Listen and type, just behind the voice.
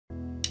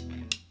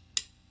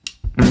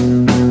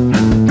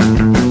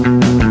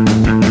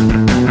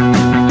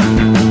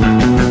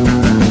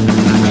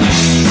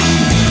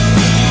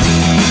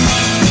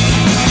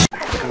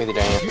Give me the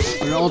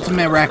dance. An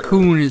ultimate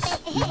raccoon is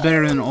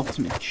better than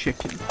ultimate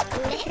chicken.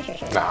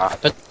 Nah.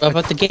 But what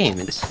about the game?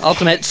 It's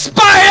ultimate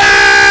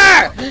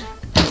spider!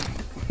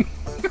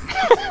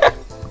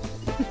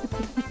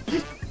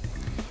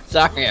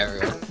 Sorry,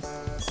 everyone.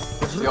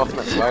 It's the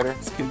ultimate spider.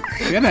 It's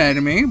good out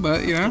of me,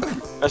 but you know.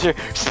 That's your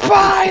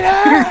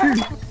spider!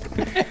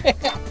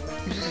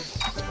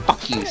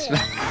 Fuck you,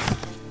 spider.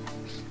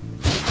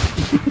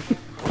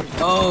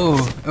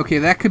 Oh, okay,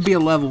 that could be a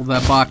level,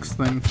 that box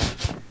thing.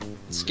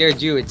 It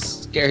scared you, it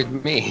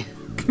scared me.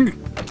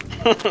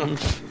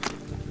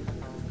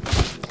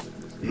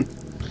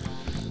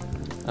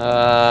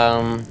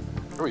 Where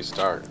do we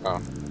start?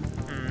 Oh.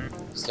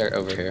 Start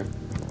over here.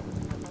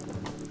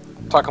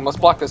 Tunkum, let's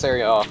block this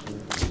area off.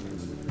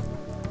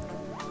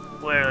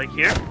 Where, like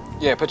here?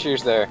 Yeah, put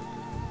yours there.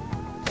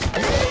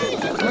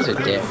 Those are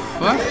dead.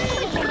 What?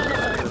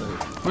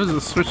 What does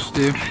the switch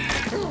do?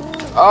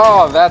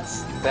 Oh,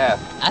 that's death.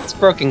 That's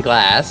broken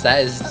glass.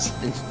 That is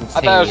insane.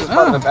 I thought it was just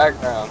part of the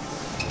background.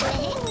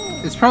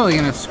 It's probably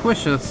gonna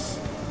squish us.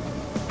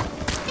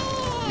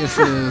 Yes,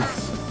 it is.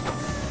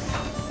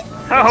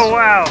 Oh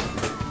wow!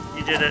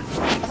 You did it.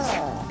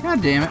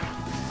 God damn it.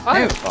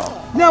 Hey.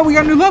 No, we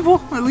got a new level,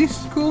 at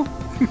least. Cool.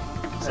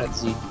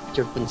 That's you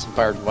tripping some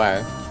barbed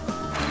wire.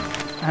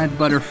 I had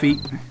butter feet.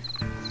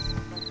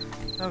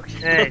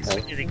 Okay, so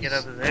we need to get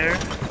up there.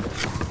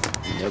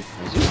 Nope.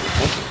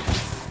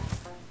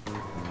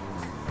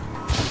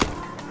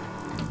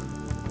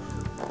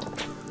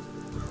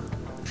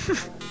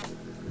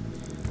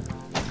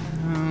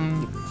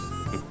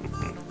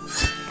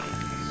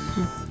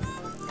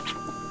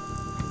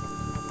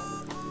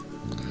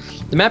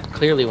 The map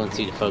clearly wants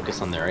you to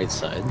focus on the right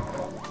side.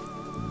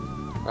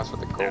 That's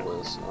what the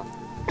goal is. So.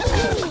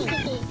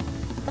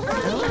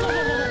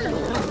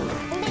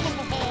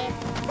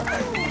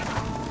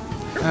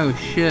 Oh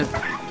shit.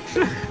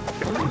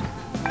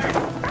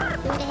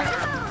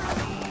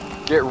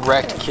 Get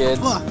wrecked, kids.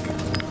 Fuck.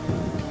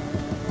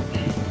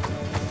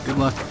 Good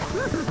luck.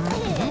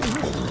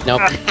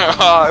 Nope.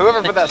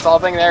 Whoever put that saw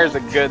thing there is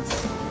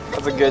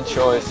that's a good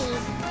choice.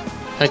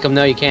 Tunkum,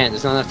 no, you can't.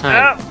 There's not enough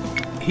time.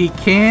 Oh! He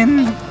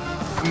can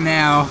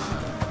now.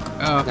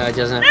 Oh. No, it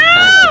doesn't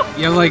have time.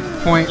 You have like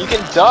point. You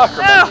can duck,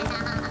 remember?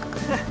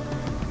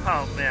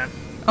 Oh man.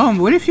 Oh,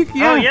 what if you?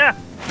 Yeah. Oh yeah,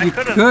 I You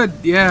could've. could.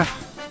 Yeah.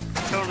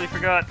 Totally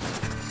forgot.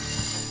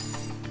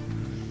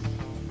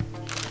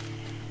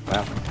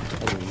 Wow.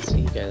 I didn't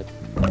see you guys.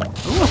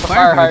 Ooh, a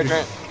Fire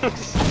hydrant.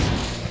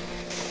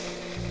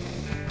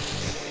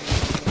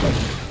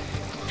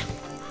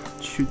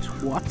 Shoots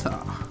water.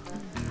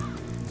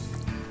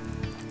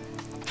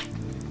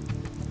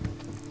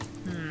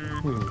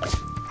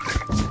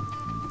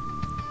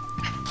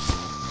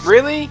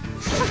 Really?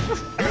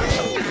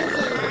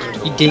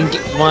 You didn't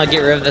want to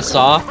get rid of the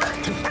saw?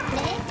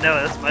 No,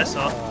 that's my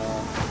saw.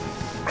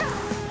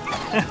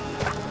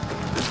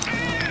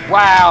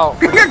 Wow.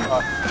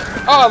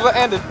 Oh, it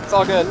ended. It's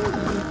all good.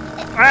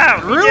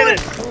 Wow, we Really? did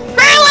it!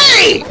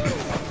 Really?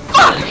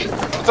 Fuck!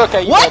 It's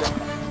okay. You What? did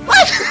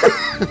What?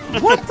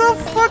 What the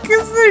fuck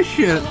is this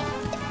shit?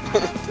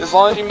 it. As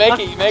long as you make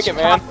it, you make it,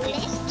 man.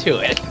 To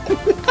it.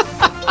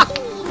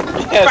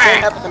 Yeah, it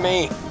didn't happen to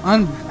me.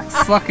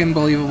 Unfucking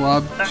believable.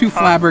 I'm too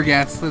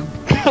flabbergasted.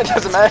 It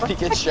doesn't matter if you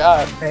get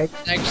shot. It's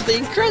actually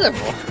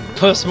incredible.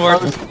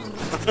 Postmortem.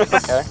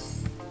 Okay.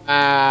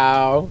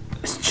 Ow.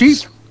 It's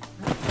cheap.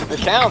 It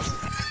counts.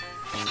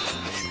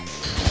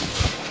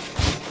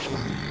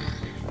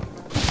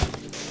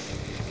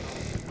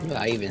 What do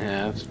I even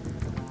have?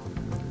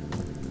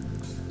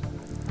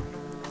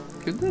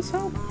 Could this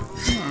help? I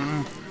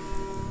don't know.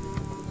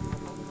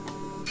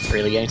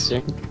 Really,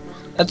 gangster?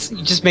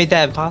 You just made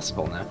that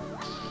impossible now.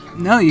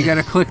 No, you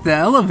gotta click the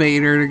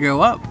elevator to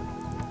go up.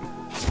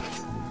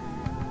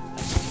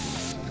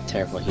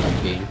 Terrible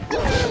human being.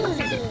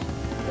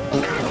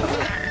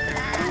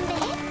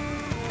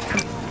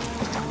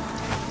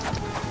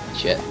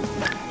 Shit.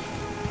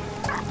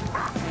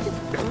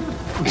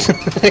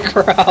 The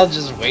crowd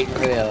just waiting for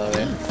the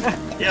elevator.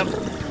 Yep.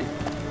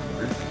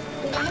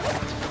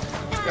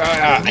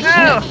 Ah,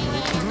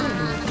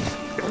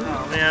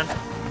 Oh man.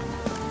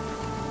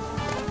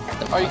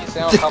 Oh, you can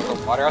stay on top of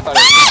the water. I thought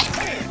it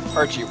would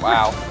hurt you.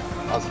 Wow.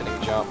 I was hitting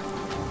a jump.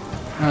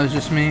 Oh, it's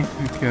just me?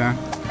 Okay. Yeah.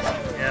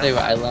 Tell you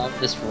what, I love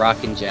this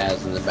rock and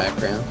jazz in the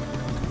background.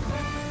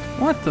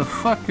 What the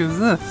fuck is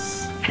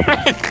this?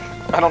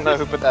 I don't know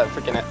who put that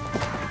freaking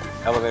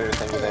elevator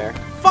thing there.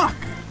 Fuck!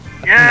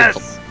 Yes!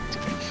 It's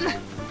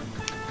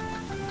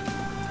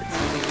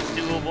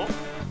doable.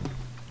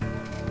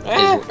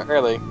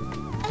 Barely.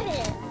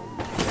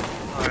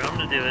 Alright, I'm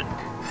gonna do it.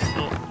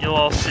 You'll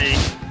all see.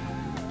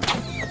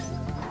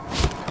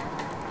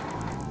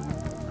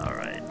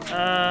 Alright,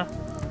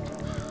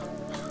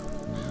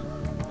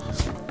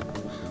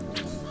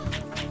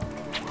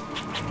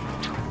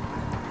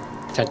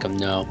 Tunkum,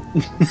 no.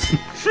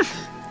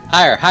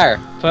 Higher, higher.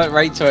 Put it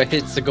right so it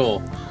hits the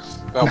goal.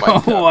 Oh my Oh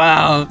god.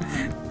 wow.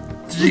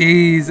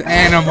 Jeez,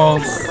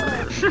 animals.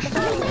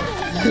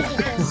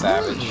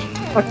 Savage.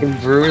 Fucking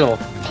brutal.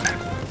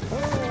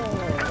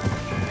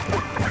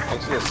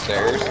 Thanks for the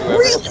stairs, whoever.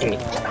 Really?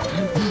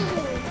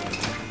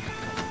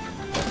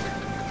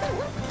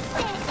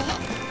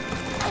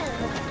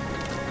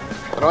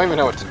 I don't even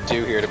know what to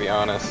do here, to be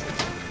honest.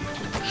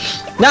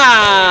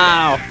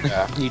 No!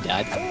 Yeah. You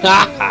died.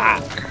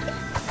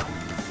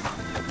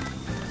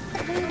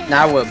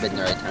 Now would have been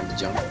the right time to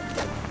jump.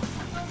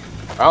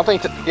 I don't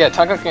think. Yeah,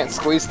 Tunkum can't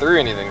squeeze through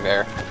anything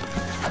there.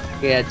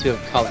 He had to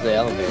have called the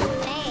elevator.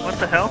 What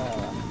the hell?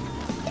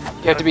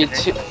 You have to be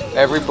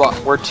every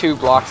block. We're 2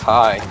 blocks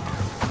high.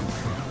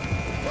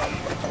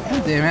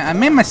 God damn it. I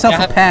made myself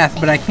Yeah. a path,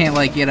 but I can't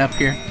like get up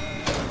here.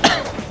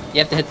 You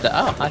have to hit the.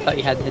 Oh, I thought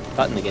you had to hit the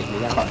button to get to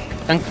the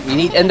elevator. You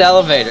need in the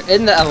elevator.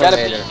 In the You gotta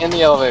elevator. be in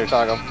the elevator,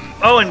 Tunkum.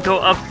 Oh, and go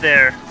up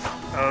there.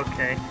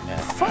 Okay.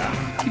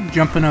 Keep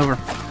jumping over.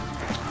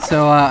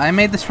 So I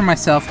made this for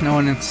myself. No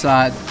one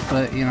saw it,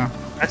 but you know.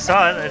 I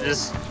saw it, I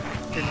just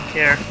didn't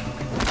care.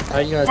 How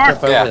are you gonna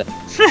jump Yeah. over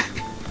that?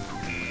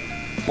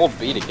 Hold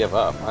B to give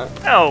up. Huh?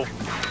 Oh,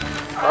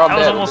 We're all I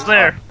was dead. almost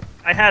there.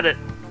 I had it.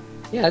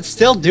 Yeah, it's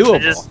still doable. I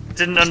just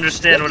didn't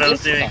understand what I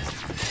was doing.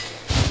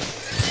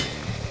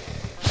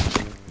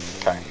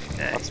 Okay.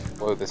 Okay. Let's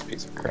blow this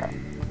piece of crap.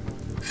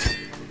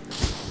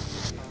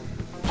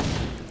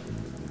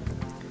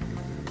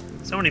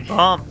 So many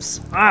bombs.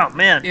 Oh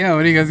man. Yeah,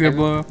 what are you guys gonna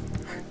blow up?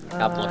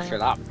 Gotta blow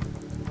shit up.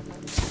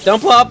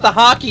 Don't blow up the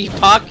hockey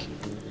puck!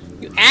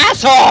 You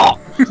asshole!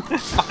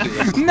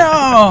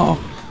 No!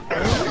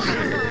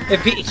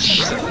 if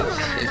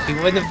he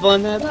wouldn't have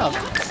blown that up,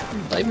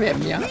 blame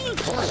him, yeah.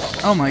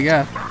 Oh my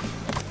god.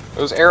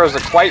 Those arrows are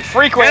quite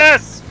frequent.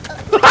 Yes!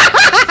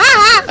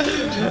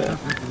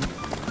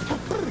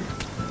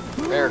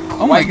 They're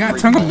Oh my quite god,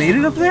 frequent. Tunkum made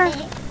it up there?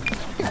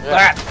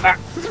 Yeah.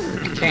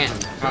 You can't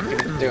fucking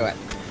do it.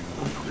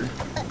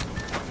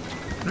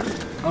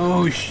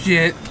 Oh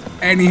shit.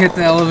 And he hit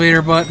the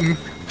elevator button.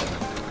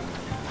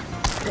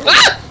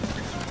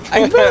 I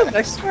moved!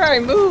 I swear I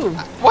moved!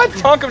 What?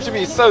 Tunkum should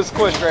be so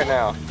squished right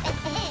now.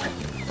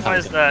 What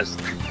is that?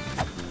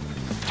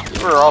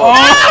 We're all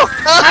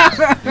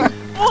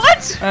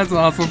What? That's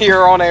awesome.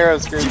 your own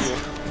arrows screwed you.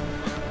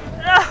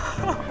 No!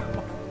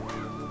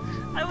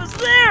 I was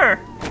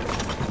there!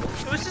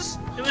 It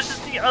was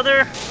just the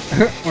other,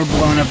 We're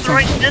blowing up the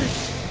right something. end.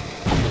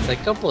 It's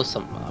like, go blow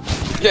something up.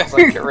 Yeah, it's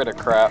like get rid of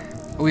crap.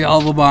 We all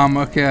have a bomb,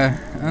 okay.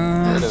 Get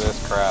rid of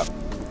this crap.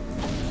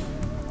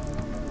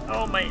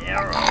 Oh, my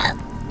arrow.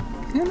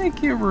 Can I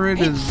get rid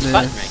Hey, of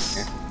button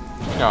this?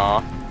 right here.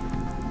 Aw.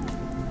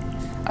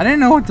 I didn't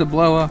know what to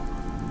blow up.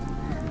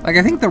 Like,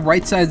 I think the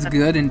right side's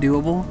good and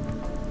doable.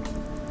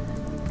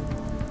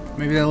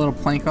 Maybe that little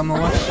plank on the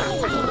left?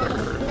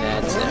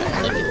 That's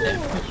it. Leave it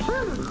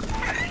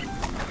there.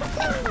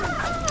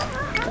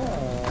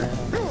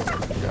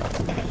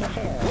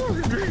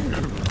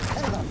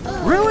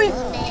 Really?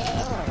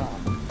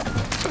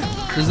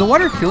 Does the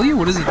water kill you?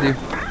 What does it do?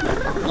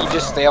 You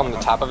just stay on the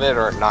top of it,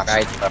 or it knocks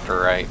Right. you left or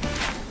right.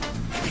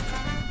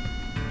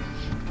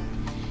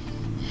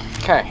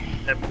 Okay.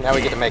 Now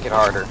we get to make it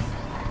harder.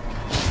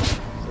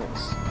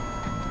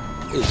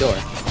 Ooh, door.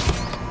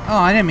 Oh,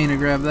 I didn't mean to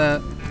grab that.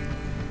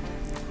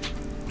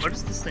 What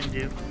does this thing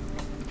do?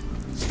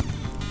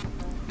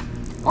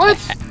 What?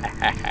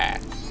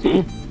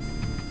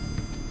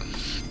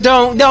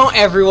 Don't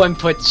everyone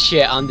put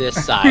shit on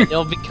this side.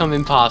 It'll become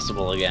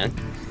impossible again.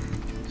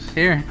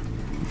 Here.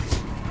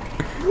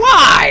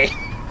 Why?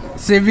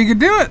 See if you can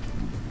do it.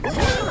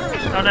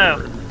 Oh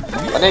no.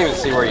 I didn't even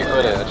see where you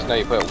put it. I just know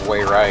you put it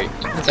way right.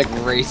 It's like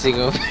racing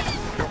over.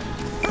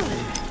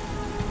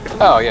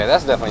 Oh yeah,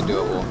 that's definitely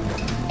doable.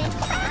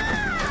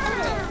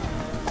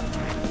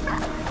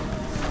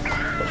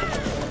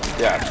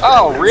 Yeah.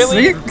 Oh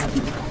really? See?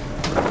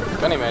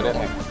 Gunny made it.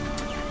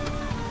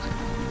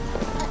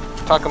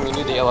 Tunkum, you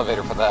need the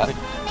elevator for that.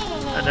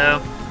 I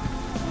know.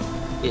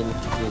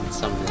 in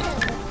some of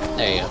it.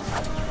 There you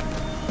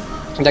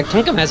go. Like,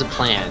 Tunkum has a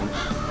plan.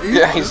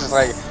 Yeah, he's just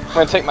like, I'm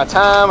gonna take my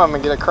time, I'm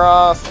gonna get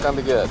across, it's gonna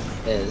be good.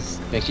 Is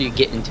make sure you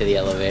get into the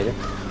elevator.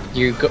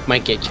 You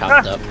might get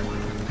chopped up.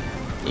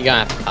 You're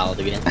gonna have to call it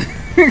again.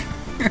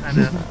 I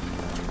know.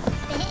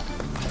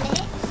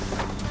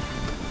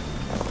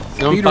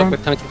 Don't Speed fuck run.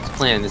 with Tunkum's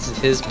plan. This is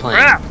his plan.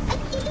 Ah!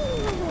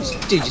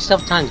 Dude, you still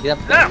have time to get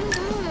up there. Ah!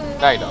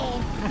 No, you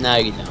don't. No,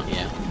 you don't.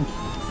 Yeah.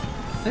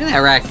 Look at that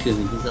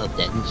raccoon. He's all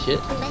dead and shit.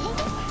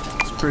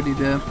 It's pretty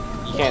dead.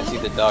 You can't see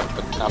the duck,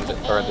 but I'm dead,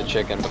 or the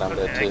chicken, but I'm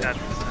dead Okay, I too. got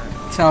this.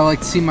 That's how I like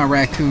to see my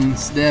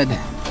raccoons dead.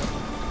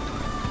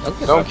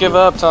 Don't give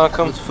up,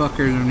 Tunkum. Those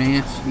fuckers are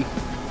nasty.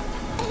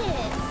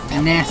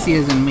 And nasty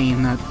as in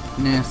mean, not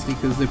nasty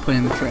because they play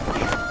in the trash.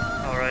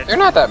 Alright. They're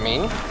not that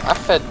mean. I've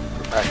fed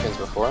raccoons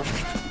before.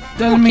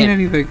 Doesn't mean Okay.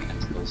 anything.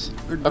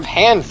 I've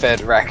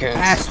hand-fed raccoons.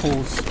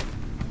 Assholes.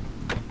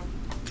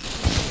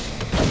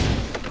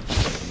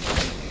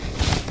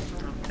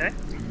 Okay.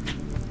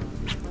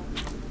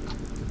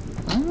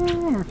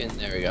 Oh, And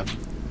there we go.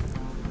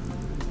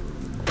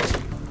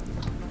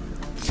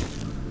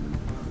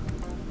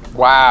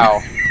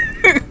 Wow.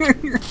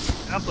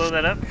 I'll blow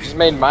that up. Just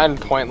made mine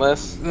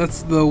pointless.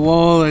 That's the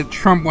wall that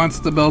Trump wants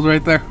to build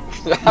right there.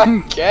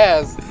 I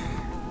guess.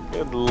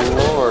 Good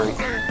lord.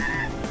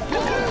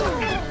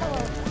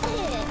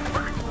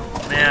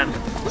 Man.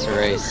 It's a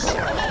race.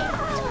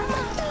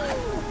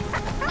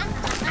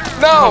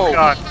 No! Oh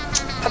god.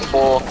 That's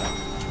bull.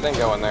 Didn't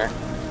go in there.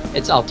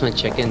 It's ultimate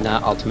chicken,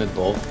 not ultimate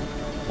bull.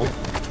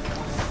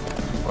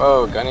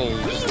 Whoa, Gunny, you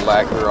just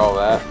lag through all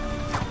that.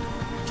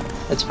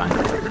 That's fine.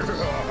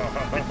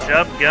 Good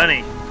job,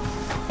 Gunny.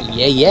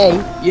 Yay, yay.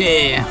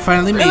 Yeah,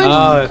 finally made it.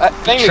 Oh, That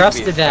thing needs to be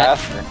trusted that.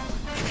 faster.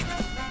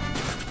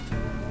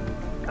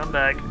 Come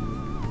back.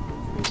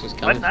 It's just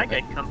Why coming did I for me.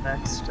 get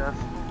comeback stuff?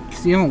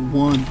 'Cause you haven't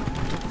won.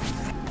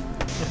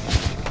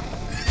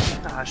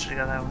 Ah, I should've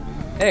got that one.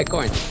 Hey,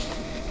 coin.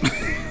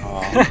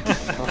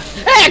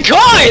 Hey,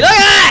 coin! Look at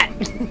that!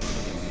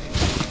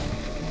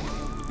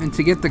 And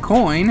to get the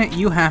coin,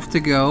 you have to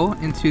go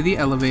into the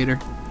elevator.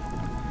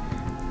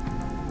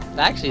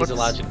 That actually is a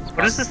logical spot.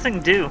 What does this thing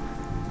do?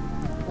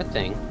 What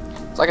thing?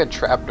 It's like a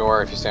trap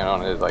door. If you stand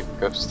on it, it like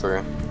goes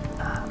through.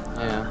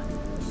 Yeah.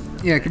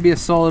 Yeah, it could be a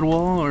solid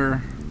wall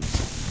or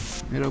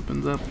it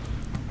opens up.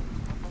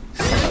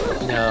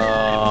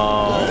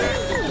 No.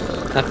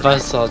 That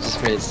buzzsaw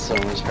just made it so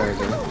much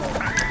harder.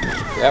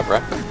 Yeah, bro.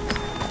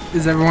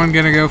 Is everyone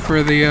gonna go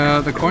for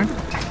the coin?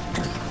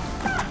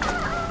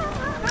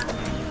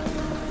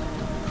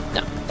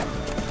 No.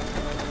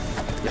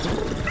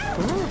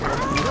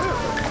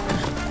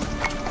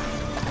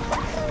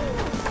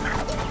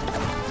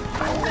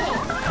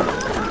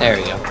 There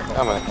we go.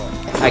 Come on.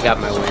 I got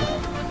my win.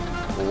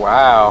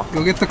 Wow.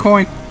 Go get the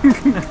coin.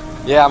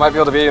 Yeah, I might be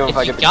able to beat him if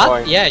I If get you the got,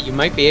 coin. yeah, you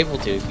might be able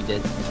to if you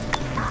did.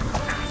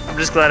 I'm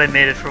just glad I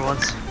made it for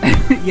once.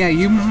 Yeah,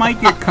 you might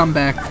get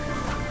comeback.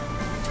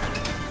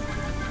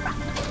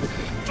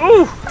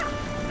 Ooh!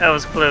 That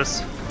was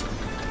close.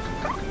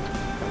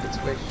 Good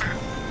squish.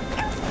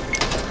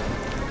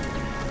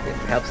 It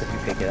helps if you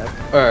pick it up.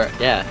 Or,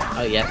 yeah.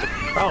 Oh, yeah.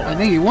 I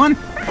think you won.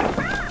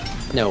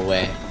 No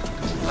way.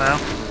 Wow.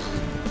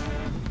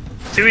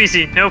 Too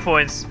easy, no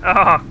points.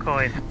 Oh,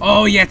 coin.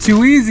 Oh yeah,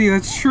 too easy.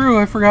 That's true.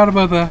 I forgot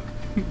about that.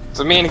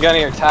 So me and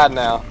Gunny are tied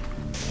now.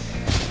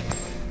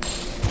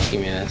 Give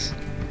me this.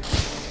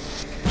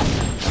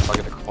 I'll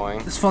get the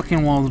coin. This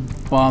fucking wall's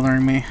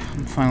bothering me.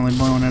 I'm finally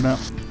blowing it up.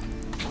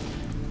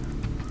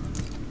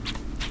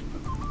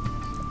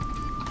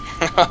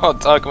 Oh,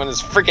 Tunkum and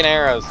his freaking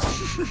arrows.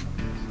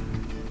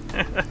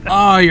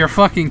 Oh, you're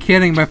fucking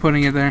kidding by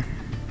putting it there.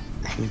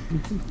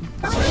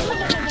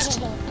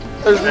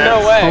 There's no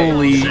way.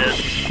 Holy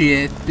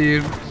shit,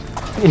 dude.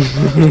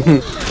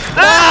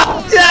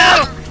 Ah!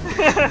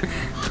 No!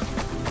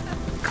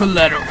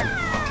 Collateral.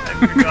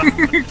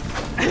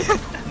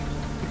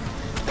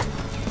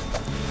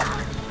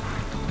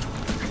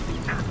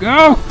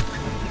 Go!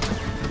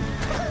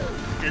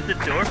 Did the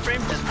door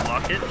frame just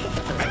block it?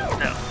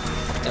 No.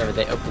 Whenever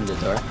they opened the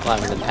door,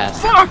 allowing them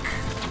past. Fuck!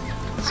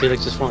 See,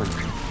 like just one.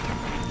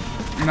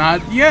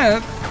 Not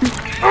yet.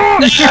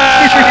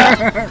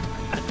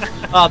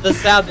 Oh, the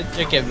sound the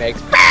chicken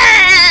makes.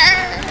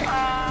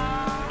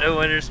 No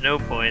winners, no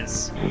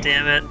points.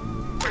 Damn it.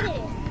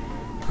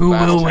 Who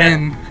will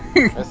win?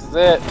 This is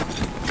it.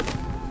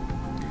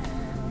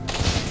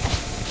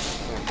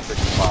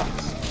 Freaking box.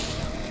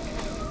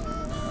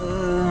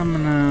 I'm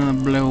gonna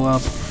blow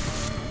up.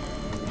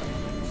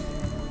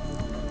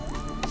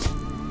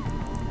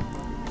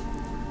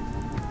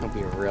 It'll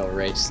be a real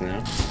race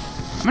now.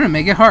 I'm gonna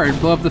make it hard.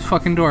 Blow up this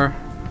fucking door.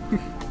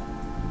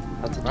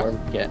 How's the door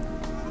get?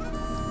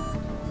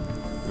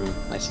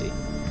 I see.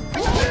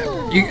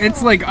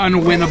 It's like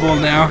unwinnable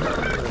now.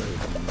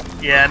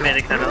 Yeah, I made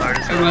it kind of hard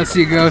as well. Unless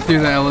you go through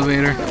the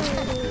elevator.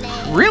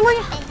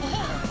 Really?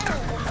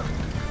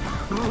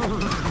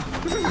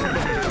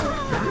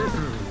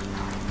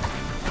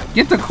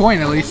 Get the coin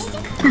at least.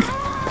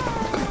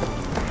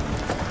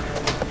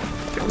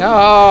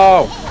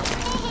 No!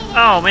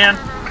 Oh, man.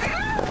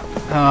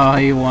 Oh,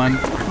 he won.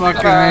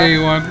 Fucking A, he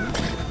won.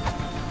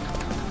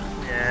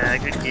 Yeah,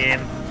 good game.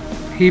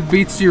 He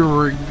beats you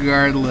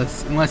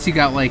regardless, unless you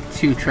got like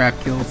 2 trap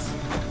kills.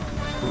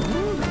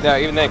 No,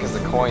 even then, because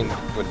the coin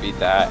would beat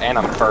that, and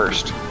I'm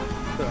first.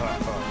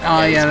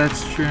 Oh yeah,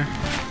 that's true.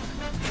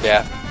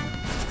 Yeah.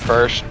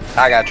 First,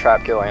 I got a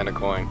trap kill and a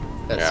coin.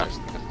 That's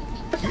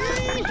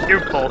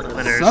You're both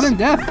winners. Sudden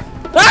death.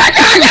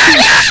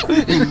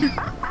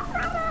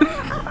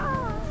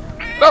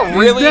 Oh,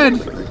 really?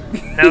 He's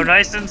dead. No,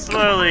 nice and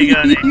slowly,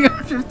 Gunny. You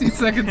have 50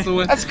 seconds to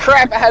win. That's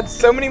crap. I had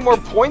so many more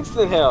points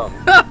than him.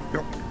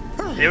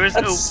 There was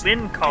That's- a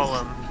win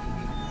column.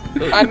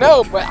 I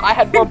know, but I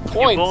had more You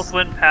points. both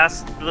went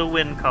past the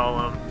win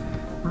column.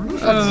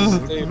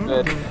 That's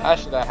stupid. I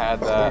should have had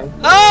that.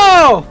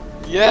 Oh!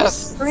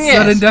 Yes.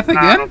 Sudden death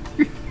again?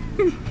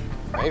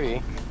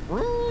 Maybe.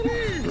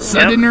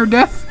 Sudden or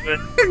death? But,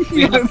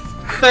 Yes.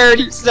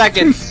 30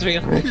 seconds!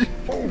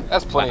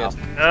 That's plenty of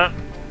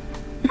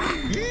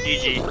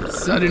GG.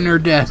 Sudden or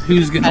death,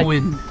 who's gonna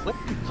win? What?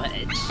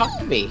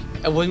 Fuck me.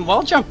 I wouldn't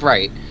wall jump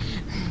right.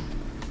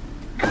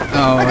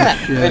 Oh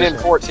They did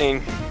shit.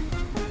 14.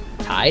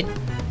 Tied?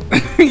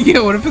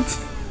 Yeah, what if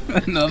it's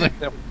another?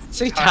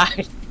 Say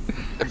tied.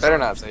 It better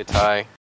not say tie.